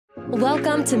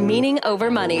Welcome to Meaning Over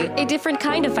Money, a different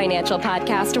kind of financial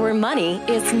podcast where money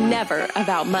is never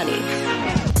about money.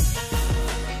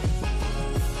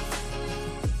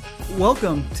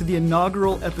 Welcome to the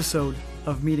inaugural episode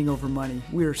of Meaning Over Money.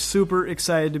 We are super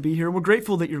excited to be here. We're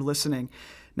grateful that you're listening.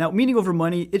 Now, Meaning Over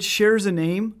Money, it shares a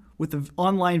name with the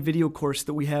online video course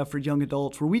that we have for young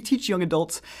adults, where we teach young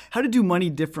adults how to do money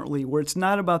differently, where it's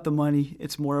not about the money,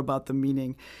 it's more about the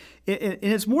meaning. And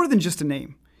it's more than just a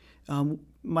name.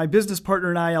 My business partner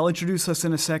and I'll introduce us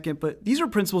in a second, but these are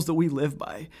principles that we live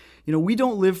by. You know, we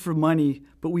don't live for money,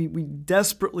 but we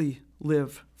desperately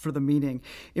live for the meaning.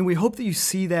 And we hope that you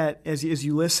see that as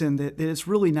you listen, that it's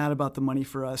really not about the money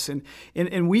for us.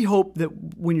 And we hope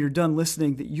that when you're done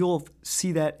listening, that you'll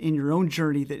see that in your own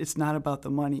journey, that it's not about the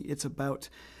money, it's about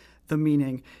the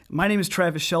meaning. My name is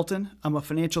Travis Shelton. I'm a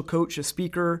financial coach, a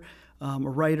speaker, a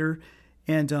writer,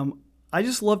 and I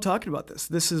just love talking about this.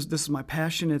 This is my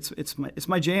passion. It's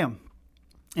my jam.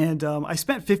 And I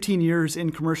spent 15 years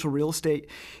in commercial real estate,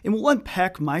 and we'll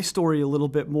unpack my story a little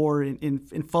bit more in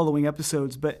following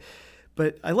episodes. But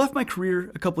I left my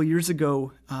career a couple of years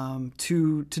ago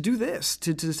to do this,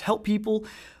 to just help people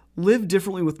live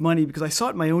differently with money, because I saw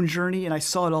it in my own journey, and I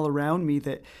saw it all around me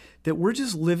that we're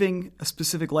just living a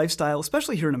specific lifestyle,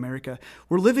 especially here in America.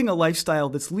 We're living a lifestyle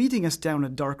that's leading us down a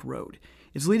dark road.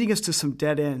 It's leading us to some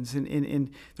dead ends, and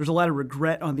there's a lot of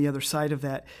regret on the other side of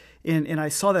that. And I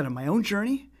saw that in my own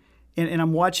journey, and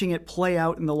I'm watching it play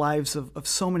out in the lives of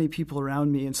so many people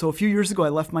around me. And so a few years ago, I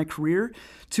left my career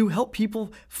to help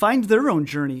people find their own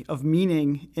journey of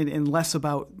meaning and less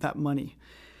about that money.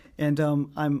 And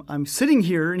I'm sitting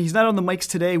here, and he's not on the mics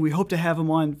today. We hope to have him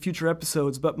on future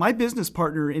episodes. But my business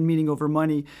partner in Meaning Over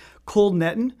Money, Cole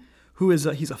Netton, he's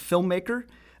a filmmaker.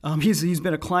 He's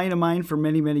been a client of mine for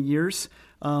many, many years.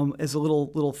 As a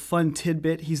little fun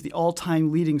tidbit, he's the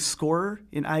all-time leading scorer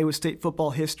in Iowa State football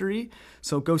history.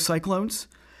 So go Cyclones!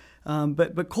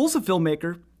 But Cole's a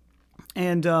filmmaker,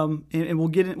 and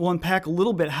we'll unpack a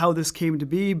little bit how this came to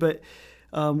be. But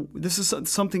this is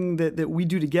something that we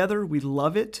do together. We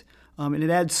love it, and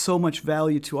it adds so much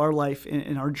value to our life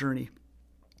and our journey.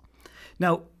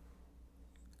 Now,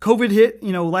 COVID hit.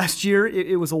 Last year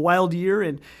it was a wild year,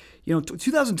 and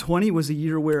 2020 was a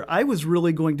year where I was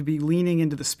really going to be leaning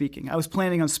into the speaking. I was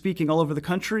planning on speaking all over the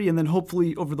country and then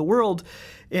hopefully over the world.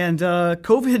 And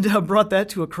COVID brought that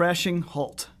to a crashing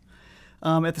halt.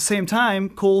 At the same time,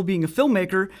 Cole being a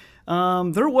filmmaker,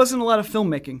 there wasn't a lot of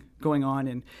filmmaking going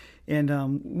on.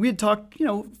 And we had talked,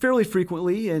 fairly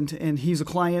frequently, and he's a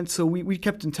client, so we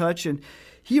kept in touch. And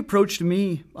he approached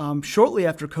me shortly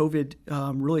after COVID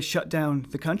really shut down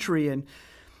the country. And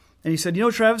he said,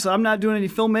 Travis, I'm not doing any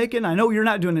filmmaking. I know you're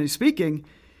not doing any speaking.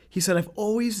 He said, I've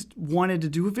always wanted to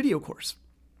do a video course.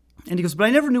 And he goes, but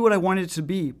I never knew what I wanted it to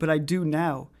be, but I do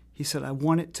now. He said, I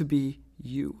want it to be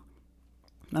you.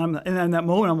 And in that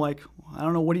moment, I'm like, I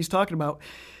don't know what he's talking about.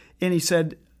 And he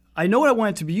said, I know what I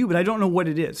want it to be you, but I don't know what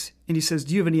it is. And he says,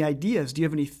 do you have any ideas? Do you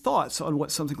have any thoughts on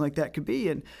what something like that could be?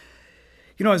 And,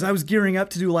 as I was gearing up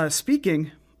to do a lot of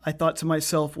speaking, I thought to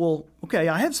myself, well, okay,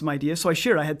 I have some ideas. So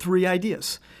I had 3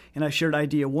 ideas. And I shared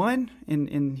idea 1,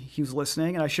 and he was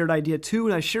listening. And I shared idea 2,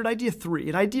 and I shared idea 3.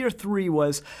 And idea 3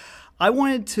 was I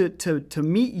wanted to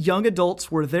meet young adults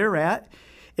where they're at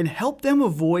and help them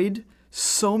avoid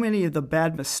so many of the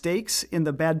bad mistakes and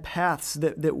the bad paths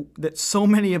that so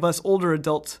many of us older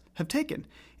adults have taken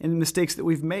and the mistakes that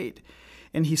we've made.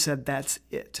 And he said, that's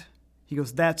it. He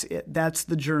goes, that's it. That's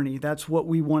the journey. That's what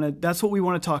we want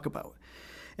to talk about.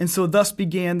 And so thus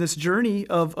began this journey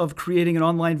of creating an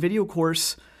online video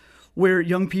course where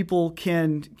young people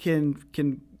can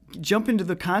jump into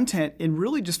the content and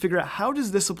really just figure out, how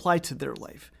does this apply to their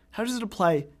life? How does it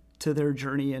apply to their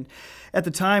journey? And at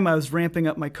the time, I was ramping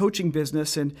up my coaching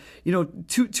business, and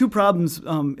two problems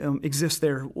exist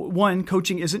there. One,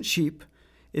 coaching isn't cheap.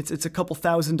 It's a couple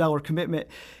 $1,000 commitment.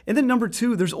 And then number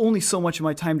 2, there's only so much of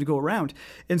my time to go around.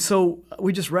 And so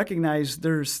we just recognized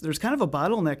there's kind of a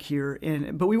bottleneck here,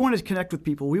 but we want to connect with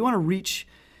people. We want to reach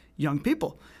young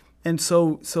people. And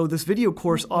so this video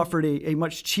course offered a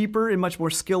much cheaper and much more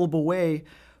scalable way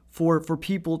for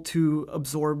people to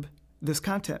absorb this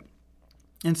content.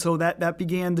 And so that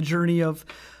began the journey of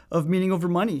Meaning Over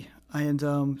Money.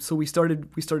 And so we started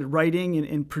writing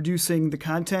and producing the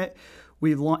content.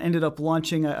 We ended up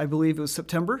launching, I believe it was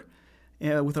September,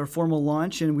 with our formal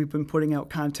launch, and we've been putting out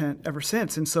content ever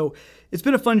since. And so it's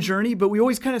been a fun journey, but we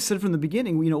always kind of said from the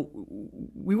beginning,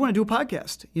 we want to do a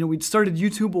podcast. We'd started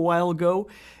YouTube a while ago,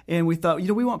 and we thought,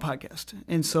 we want a podcast.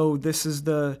 And so this is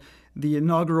the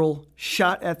inaugural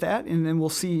shot at that, and then we'll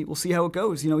see how it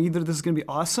goes. Either this is going to be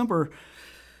awesome, or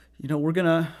we're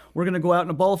gonna go out in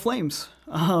a ball of flames.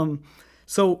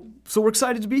 So we're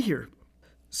excited to be here.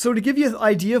 So to give you an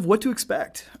idea of what to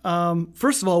expect,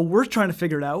 first of all, we're trying to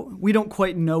figure it out. We don't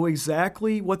quite know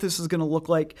exactly what this is going to look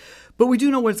like, but we do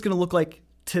know what it's going to look like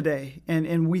today.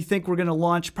 And we think we're going to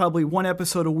launch probably one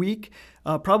episode a week,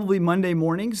 probably Monday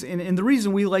mornings. And the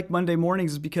reason we like Monday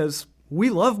mornings is because we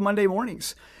love Monday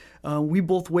mornings. We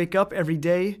both wake up every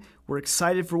day. We're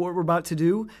excited for what we're about to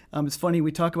do. It's funny,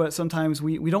 we talk about it sometimes.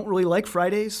 We don't really like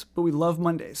Fridays, but we love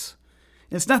Mondays.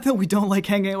 And it's not that we don't like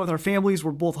hanging out with our families.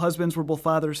 We're both husbands, we're both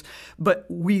fathers, but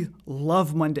we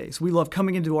love Mondays. We love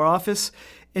coming into our office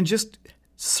and just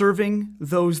serving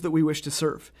those that we wish to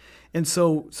serve. And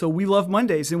so we love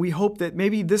Mondays, and we hope that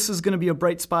maybe this is going to be a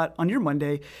bright spot on your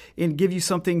Monday and give you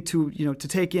something to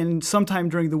take in sometime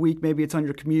during the week. Maybe it's on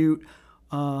your commute,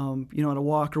 on a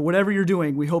walk or whatever you're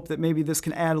doing. We hope that maybe this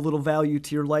can add a little value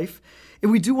to your life. And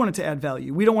we do want it to add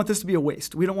value. We don't want this to be a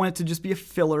waste. We don't want it to just be a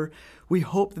filler. We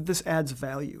hope that this adds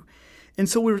value. And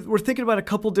so we're thinking about a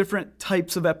couple different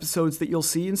types of episodes that you'll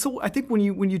see. And so I think when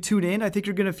you tune in, I think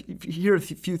you're going to hear a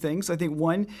few things. I think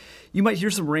one, you might hear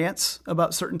some rants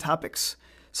about certain topics.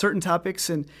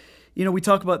 And, we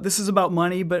talk about this is about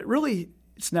money, but really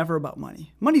it's never about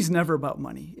money. Money's never about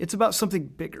money. It's about something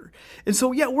bigger. And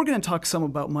so, yeah, we're going to talk some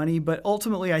about money, but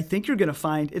ultimately I think you're going to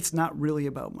find it's not really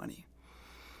about money.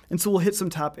 And so we'll hit some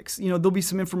topics. There'll be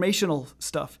some informational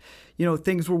stuff,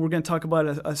 things where we're going to talk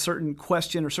about a certain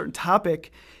question or certain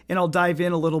topic, and I'll dive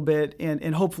in a little bit,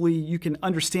 and hopefully you can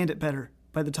understand it better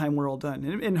by the time we're all done.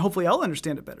 And hopefully I'll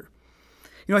understand it better.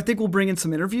 I think we'll bring in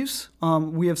some interviews.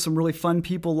 We have some really fun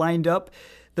people lined up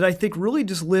that I think really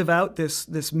just live out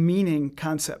this meaning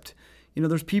concept.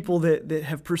 There's people that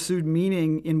have pursued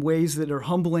meaning in ways that are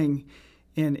humbling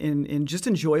and just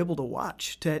enjoyable to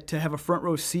watch, to have a front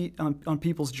row seat on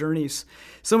people's journeys.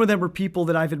 Some of them are people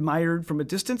that I've admired from a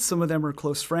distance. Some of them are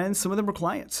close friends. Some of them are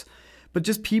clients. But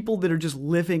just people that are just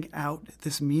living out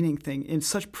this meaning thing in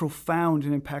such profound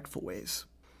and impactful ways.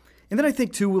 And then I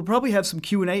think, too, we'll probably have some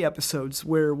Q&A episodes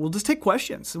where we'll just take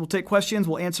questions. We'll take questions,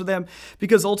 we'll answer them,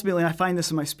 because ultimately I find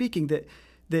this in my speaking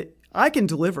that I can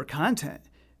deliver content,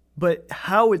 but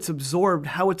how it's absorbed,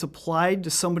 how it's applied to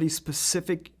somebody's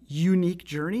specific, unique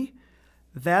journey,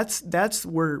 that's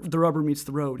where the rubber meets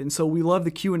the road. And so we love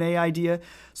the Q&A idea.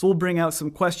 So we'll bring out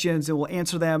some questions and we'll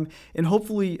answer them and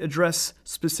hopefully address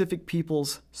specific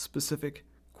people's specific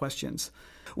questions.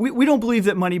 We don't believe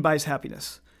that money buys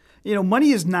happiness.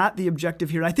 Money is not the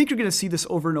objective here. And I think you're going to see this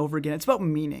over and over again. It's about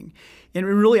meaning. And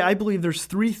really, I believe there's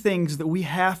three things that we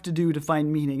have to do to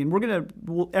find meaning. And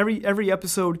every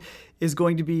episode is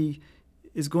going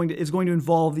to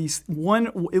involve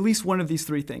at least one of these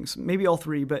three things, maybe all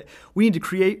three, but we need to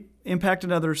create impact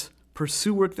on others,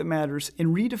 pursue work that matters,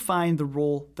 and redefine the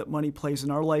role that money plays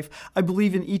in our life. I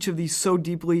believe in each of these so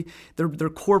deeply. They're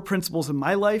core principles in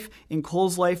my life, in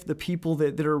Cole's life, the people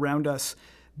that are around us,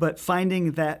 but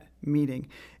finding that meaning.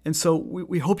 And so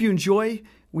we hope you enjoy.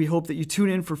 We hope that you tune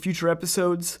in for future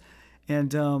episodes.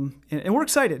 And we're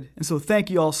excited. And so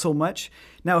thank you all so much.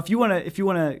 Now, if you want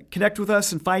to connect with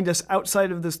us and find us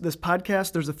outside of this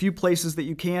podcast, there's a few places that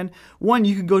you can. One,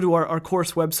 you can go to our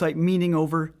course website,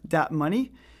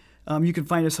 meaningover.money. You can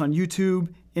find us on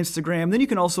YouTube, Instagram. Then you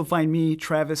can also find me,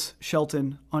 Travis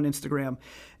Shelton, on Instagram.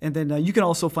 And then you can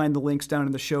also find the links down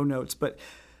in the show notes. But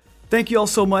thank you all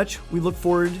so much. We look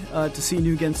forward to seeing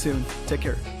you again soon. Take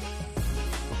care.